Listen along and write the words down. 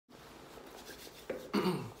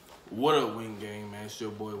What up, Wing Gang, man? It's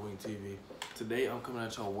your boy, Wing TV. Today, I'm coming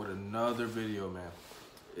at y'all with another video, man.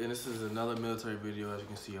 And this is another military video. As you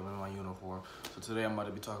can see, I'm in my uniform. So today, I'm about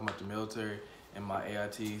to be talking about the military and my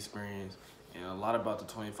AIT experience and a lot about the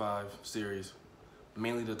 25 series,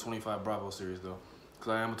 mainly the 25 Bravo series, though.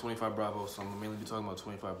 Because I am a 25 Bravo, so I'm going to mainly be talking about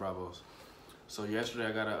 25 Bravos. So yesterday,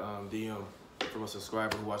 I got a DM from a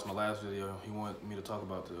subscriber who watched my last video. He wanted me to talk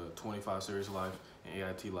about the 25 series life and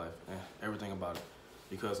AIT life and everything about it.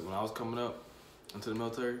 Because when I was coming up into the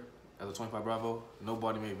military as a 25 Bravo,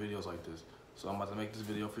 nobody made videos like this. So I'm about to make this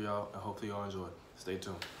video for y'all, and hopefully y'all enjoy it. Stay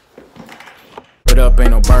tuned. Put up, ain't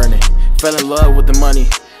no burning. Fell in love with the money.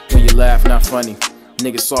 When you laugh, not funny.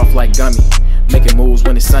 Niggas soft like gummy. Making moves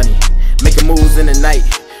when it's sunny. Making moves in the night.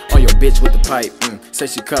 On your bitch with the pipe. Say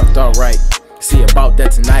she cuffed, alright. See about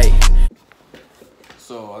that tonight.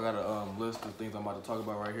 So I got a list of things I'm about to talk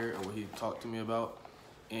about right here, and what he talked to me about.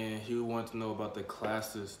 And he wanted to know about the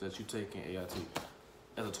classes that you take in AIT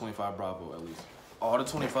as a 25 Bravo, at least. All the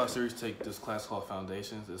 25 series take this class called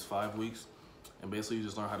Foundations. It's 5 weeks, and basically you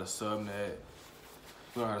just learn how to subnet.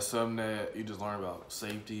 You just learn about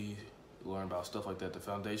safety. You learn about stuff like that. The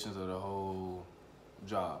foundations of the whole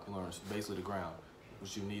job. You learn basically the ground,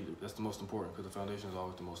 which you need. That's the most important, because the foundation is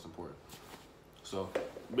always the most important. So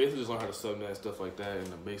basically just learn how to subnet, stuff like that, and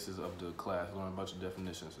the basis of the class. You learn a bunch of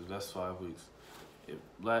definitions. So that's 5 weeks. It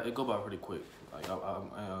go by pretty quick. Like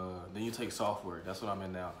then you take software. That's what I'm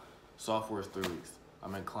in now. Software is 3 weeks.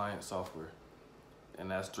 I'm in client software, and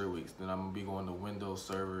that's 3 weeks. Then I'm gonna be going to Windows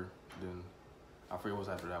Server. Then I forget what's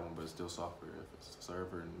after that one, but it's still software. If it's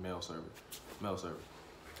server and mail server.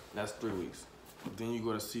 That's 3 weeks. Then you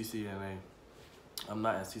go to CCNA. I'm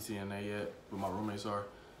not in CCNA yet, but my roommates are,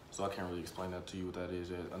 so I can't really explain that to you what that is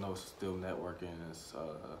yet. I know it's still networking and it's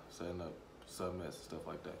setting up subnets and stuff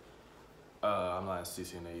like that. I'm not in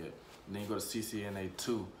CCNA yet. And then you go to CCNA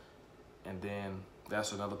 2, and then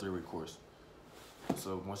that's another 3-week course.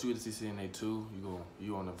 So once you get to CCNA 2,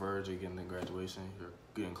 you're on the verge of getting to graduation. You're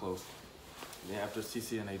getting close. Then after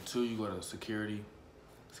CCNA 2, you go to Security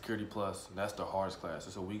Plus. That's the hardest class.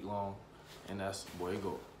 It's a week long, and that's boy it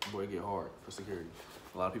get hard for security.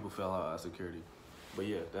 A lot of people fell out at security, but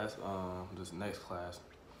yeah, that's this next class.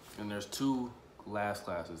 And there's 2 last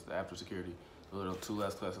classes after security. Those are the 2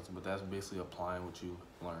 last classes, but that's basically applying what you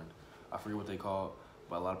learned. I forget what they call it,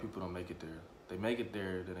 but a lot of people don't make it there. They make it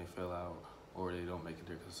there, then they fail out, or they don't make it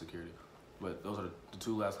there because of security. But those are the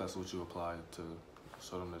 2 last classes which you apply to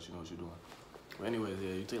show them that you know what you're doing. But anyways,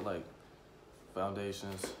 yeah, you take like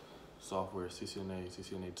Foundations, Software,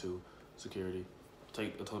 CCNA 2, Security.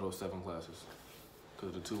 Take a total of 7 classes.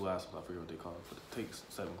 Because the 2 last ones, I forget what they call it, but it takes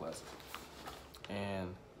 7 classes.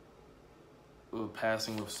 And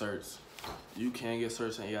passing with certs. You can get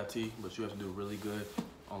certs in AIT, but you have to do really good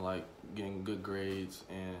on like getting good grades,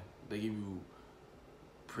 and they give you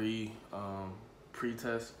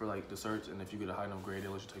pre-test for like the certs, and if you get a high enough grade, they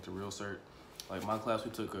let you take the real cert. Like my class,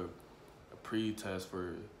 we took a pre-test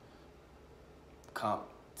for Comp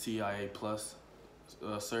TIA Plus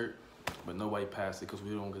cert, but nobody passed it because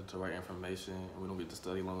we don't get the right information, and we don't get to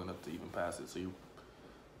study long enough to even pass it. So you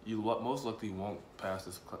most likely won't pass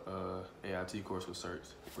this AIT course with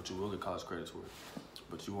certs, but you will get college credits for it.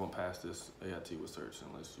 But you won't pass this AIT with certs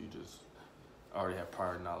unless you just already have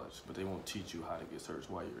prior knowledge. But they won't teach you how to get certs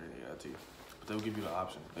while you're in AIT. But they'll give you the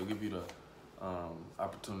option. They'll give you the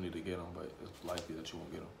opportunity to get them, but it's likely that you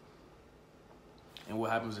won't get them. And what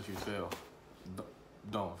happens if you fail?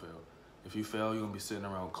 Don't fail. If you fail, you're gonna be sitting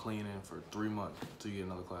around cleaning for 3 months until you get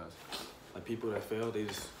another class. Like people that fail, they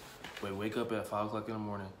just wake up at 5 o'clock in the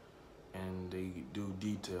morning and they do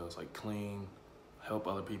details like clean, help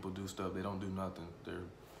other people do stuff. They don't do nothing. They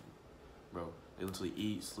literally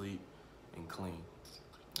eat, sleep, and clean.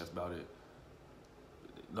 That's about it.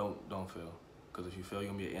 Don't fail, because if you fail,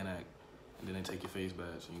 you're gonna be an inact, and then they take your phase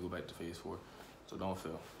badge and you go back to phase 4. So don't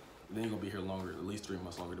fail. Then you're gonna be here longer, at least 3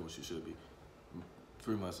 months longer than what you should be.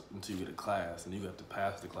 3 months until you get a class, and you have to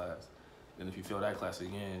pass the class. Then if you fail that class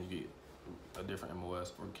again, you get a different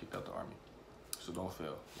MOS or kicked out the Army. So don't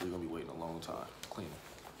fail. You're gonna be waiting a long time cleaning.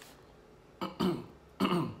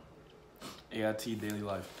 AIT daily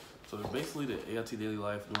life. So basically the AIT daily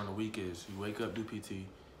life during the week is you wake up, do PT,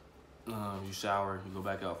 you shower, you go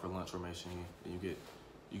back out for lunch formation, then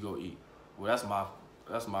you go eat. Well, that's my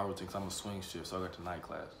routine, because I'm a swing shift, so I got to night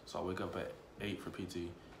class. So I wake up at 8 for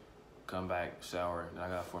PT, come back, shower, then I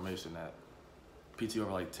got formation at PT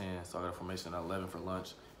over like 10, so I got a formation at 11 for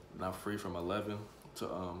lunch. And I'm free from 11 to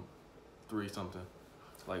 3 something,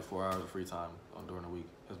 like 4 hours of free time during the week.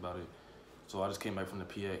 That's about it. So I just came back from the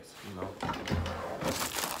PX, you know.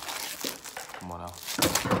 Come on now.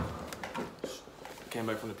 came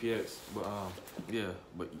back from the PX, but yeah,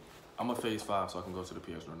 but I'm a phase 5, so I can go to the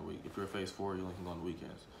PX during the week. If you're a phase 4, you only can go on the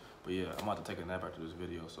weekends. But yeah, I'm about to take a nap after this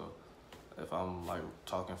video, so if I'm like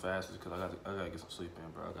talking fast, it's because I gotta get some sleep in,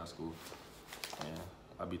 bro. I got school, and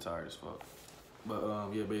I'll be tired as fuck. But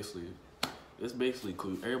yeah, basically, it's basically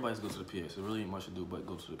cool. Everybody's go to the PX. There really ain't much to do but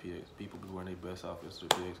go to the PX. People be wearing their best outfits to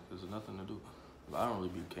the PX because there's nothing to do. But I don't really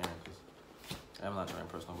be caring because I'm not trying to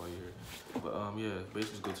impress nobody here. But yeah,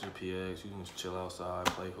 basically just go to the PX. You can just chill outside,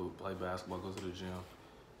 play hoop, play basketball, go to the gym.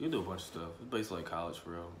 You can do a bunch of stuff. It's basically like college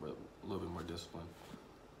for real, but a little bit more discipline.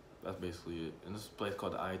 That's basically it. And this place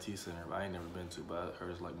called the AIT Center, I ain't never been to, but I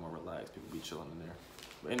heard it's like more relaxed. People be chilling in there.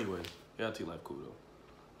 But anyway, AIT life cool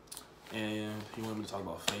though. And he wanted me to talk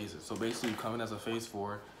about phases. So basically, coming as a phase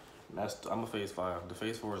 4, I'm a phase 5. The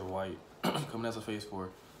phase 4 is white. Coming as a phase 4,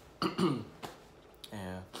 and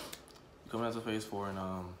coming as a phase 4,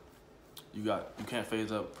 and you can't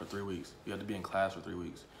phase up for 3 weeks. You have to be in class for 3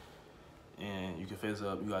 weeks, and you can phase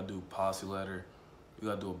up. You gotta do policy letter. You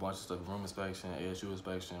gotta do a bunch of stuff: room inspection, ASU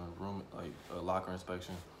inspection, room locker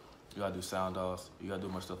inspection. You gotta do sound offs. You gotta do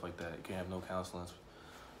much stuff like that. You can't have no counseling.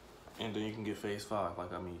 And then you can get phase 5.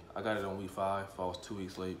 Like I got it on week 5. If I was 2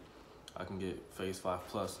 weeks late, I can get phase 5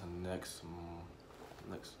 plus in the next month.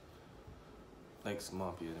 Yeah, next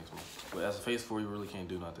month. But as a phase 4, you really can't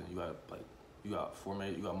do nothing. You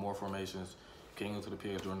got more formations. You can't go to the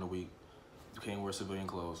PX during the week. You can't wear civilian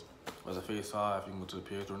clothes. As a phase 5, you can go to the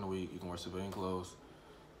PX during the week. You can wear civilian clothes.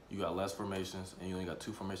 You got less formations, and you only got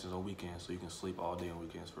 2 formations on weekends, so you can sleep all day on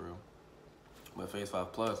weekends for real. But phase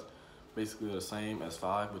 5 plus, basically the same as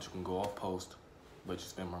 5, but you can go off post, but you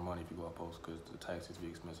spend more money if you go off post because the taxis be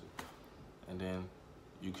expensive. And then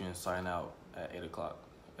you can sign out at 8 o'clock.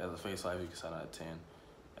 As a phase 5, you can sign out at 10.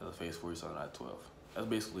 As a phase 4, you sign out at 12. That's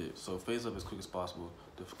basically it. So phase up as quick as possible.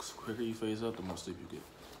 The quicker you phase up, the more sleep you get.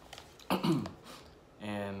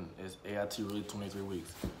 And is AIT really 23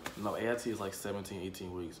 weeks? No, AIT is like 17,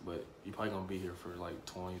 18 weeks, but you're probably gonna be here for like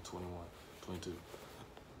 20, 21, 22.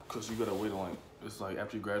 Cause you gotta wait on it's like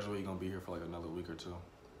after you graduate, you're gonna be here for like another week or 2.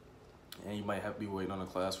 And you might have to be waiting on a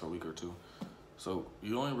class for a week or 2. So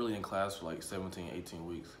you're only really in class for like 17, 18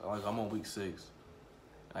 weeks. I'm on week 6.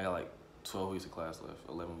 I got like 12 weeks of class left,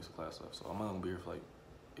 11 weeks of class left. So I'm gonna be here for like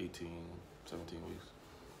 18, 17 weeks,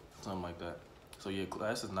 something like that. So yeah,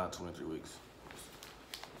 class is not 23 weeks.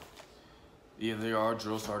 Yeah, there are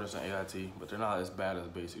drill sergeants in AIT, but they're not as bad as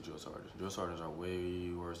basic drill sergeants. Drill sergeants are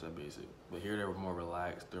way worse at basic. But here they're more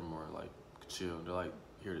relaxed, they're more like chill. They're like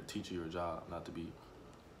here to teach you your job, not to be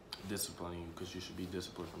disciplining you, because you should be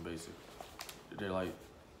disciplined from basic. They're like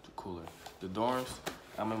cooler. The dorms,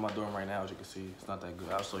 I'm in my dorm right now, as you can see. It's not that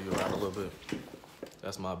good. I'll show you around a little bit.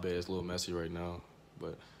 That's my bed. It's a little messy right now,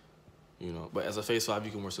 but you know. But as a phase 5,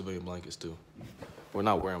 you can wear civilian blankets too. We're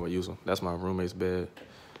not wearing, but use them. That's my roommate's bed,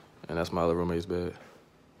 and that's my other roommate's bed.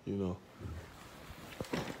 You know.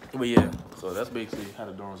 But yeah, so that's basically how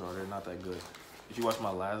the dorms are. They're not that good. If you watch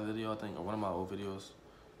my last video, I think, or one of my old videos,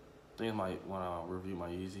 I think when I review my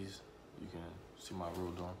Yeezys, you can see my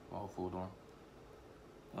real dorm, my whole full dorm.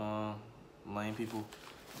 Lame people.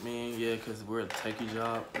 I mean, yeah, because we're a techie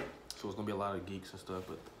job, so it's going to be a lot of geeks and stuff,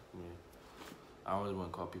 but I mean, I don't really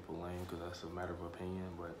want to call people lame because that's a matter of opinion,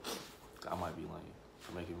 but I might be lame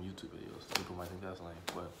for making YouTube videos. People might think that's lame,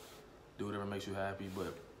 but do whatever makes you happy.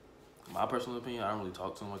 But my personal opinion, I don't really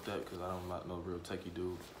talk to them like that because I'm not no real techie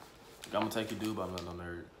dude. Like, I'm a techie dude, but I'm not no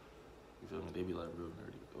nerd. You feel me? They be like real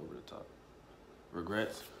nerdy, over the top.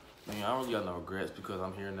 Regrets? I mean, I don't really got no regrets because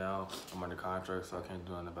I'm here now. I'm under contract, so I can't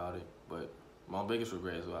do nothing about it. But my biggest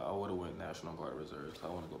regret is I would have went National Guard Reserves. I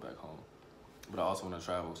want to go back home, but I also want to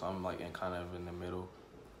travel. So I'm like kind of in the middle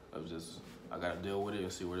of just I gotta deal with it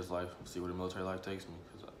and see where the military life takes me.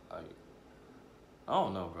 Cause I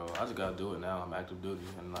don't know, bro. I just gotta do it now. I'm active duty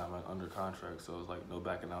and I'm under contract, so it's like no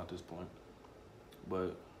backing out at this point.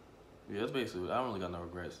 But yeah, that's basically it. I don't really got no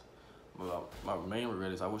regrets. But my main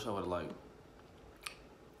regret is I wish I would have like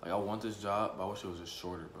I want this job, but I wish it was just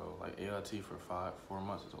shorter, bro. Like AIT for 4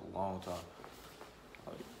 months is a long time.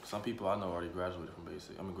 Like some people I know already graduated from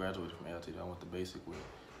basic. I mean graduated from AIT. I went to basic with.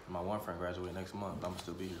 And my one friend graduated next month. I'm gonna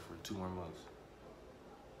still be here for 2 more months.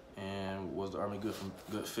 And was the Army good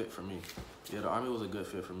fit for me? Yeah, the Army was a good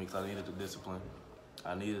fit for me because I needed the discipline.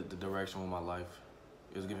 I needed the direction with my life.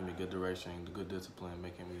 It was giving me good direction, good discipline,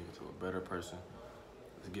 making me into a better person.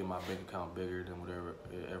 To get my bank account bigger than whatever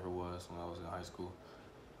it ever was when I was in high school.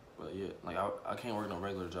 But yeah, like I can't work no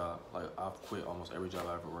regular job. Like I've quit almost every job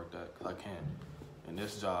I ever worked at because I can't. And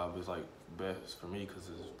this job is like best for me because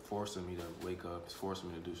it's forcing me to wake up. It's forcing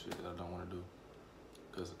me to do shit that I don't want to do.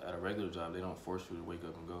 Because at a regular job, they don't force you to wake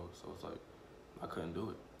up and go. So it's like, I couldn't do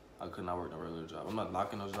it. I could not work no regular job. I'm not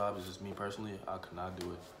knocking those jobs, it's just me personally, I could not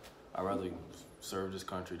do it. I'd rather serve this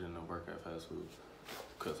country than to work at fast food,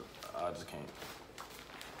 because I just can't.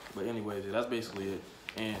 But anyways, that's basically it.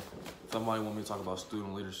 And somebody want me to talk about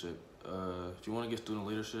student leadership. If you want to get student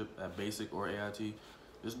leadership at basic or AIT,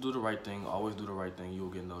 just do the right thing. Always do the right thing. You will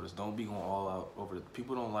get noticed. Don't be going all out over it.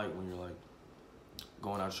 People don't like when you're like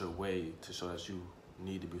going out your way to show that you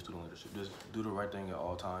need to be student leadership. Just do the right thing at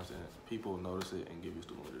all times, and people will notice it and give you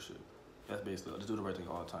student leadership. That's basically it. Just do the right thing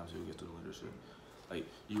at all times, you'll get student leadership. Like,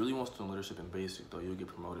 you really want student leadership in basic, though, you'll get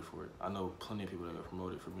promoted for it. I know plenty of people that got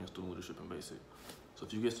promoted for being student leadership in basic. So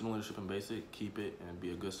if you get student leadership in basic, keep it and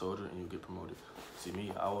be a good soldier, and you'll get promoted. See,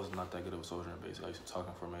 me, I was not that good of a soldier in basic. I used to talk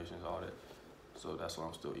in formations, all that. So that's why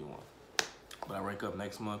I'm still E1. But I rank up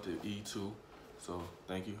next month at E2. So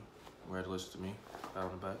thank you. Congratulations to me. Pat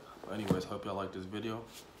on the back. But anyways, hope y'all like this video.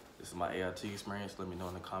 This is my AIT experience. Let me know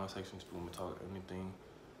in the comment section if you want me to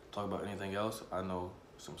talk about anything else. I know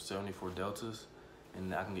some 74 deltas,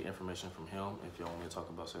 and I can get information from him if y'all want me to talk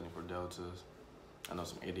about 74 deltas. I know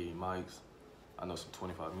some 88 mics. I know some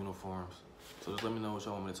 25 uniforms. So just let me know what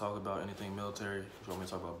y'all want me to talk about. Anything military. If you want me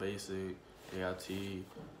to talk about basic, AIT,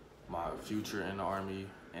 my future in the Army,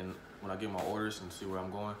 and when I get my orders and see where I'm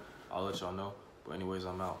going, I'll let y'all know. But anyways,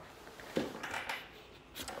 I'm out.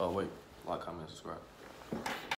 Oh wait, like, comment, subscribe.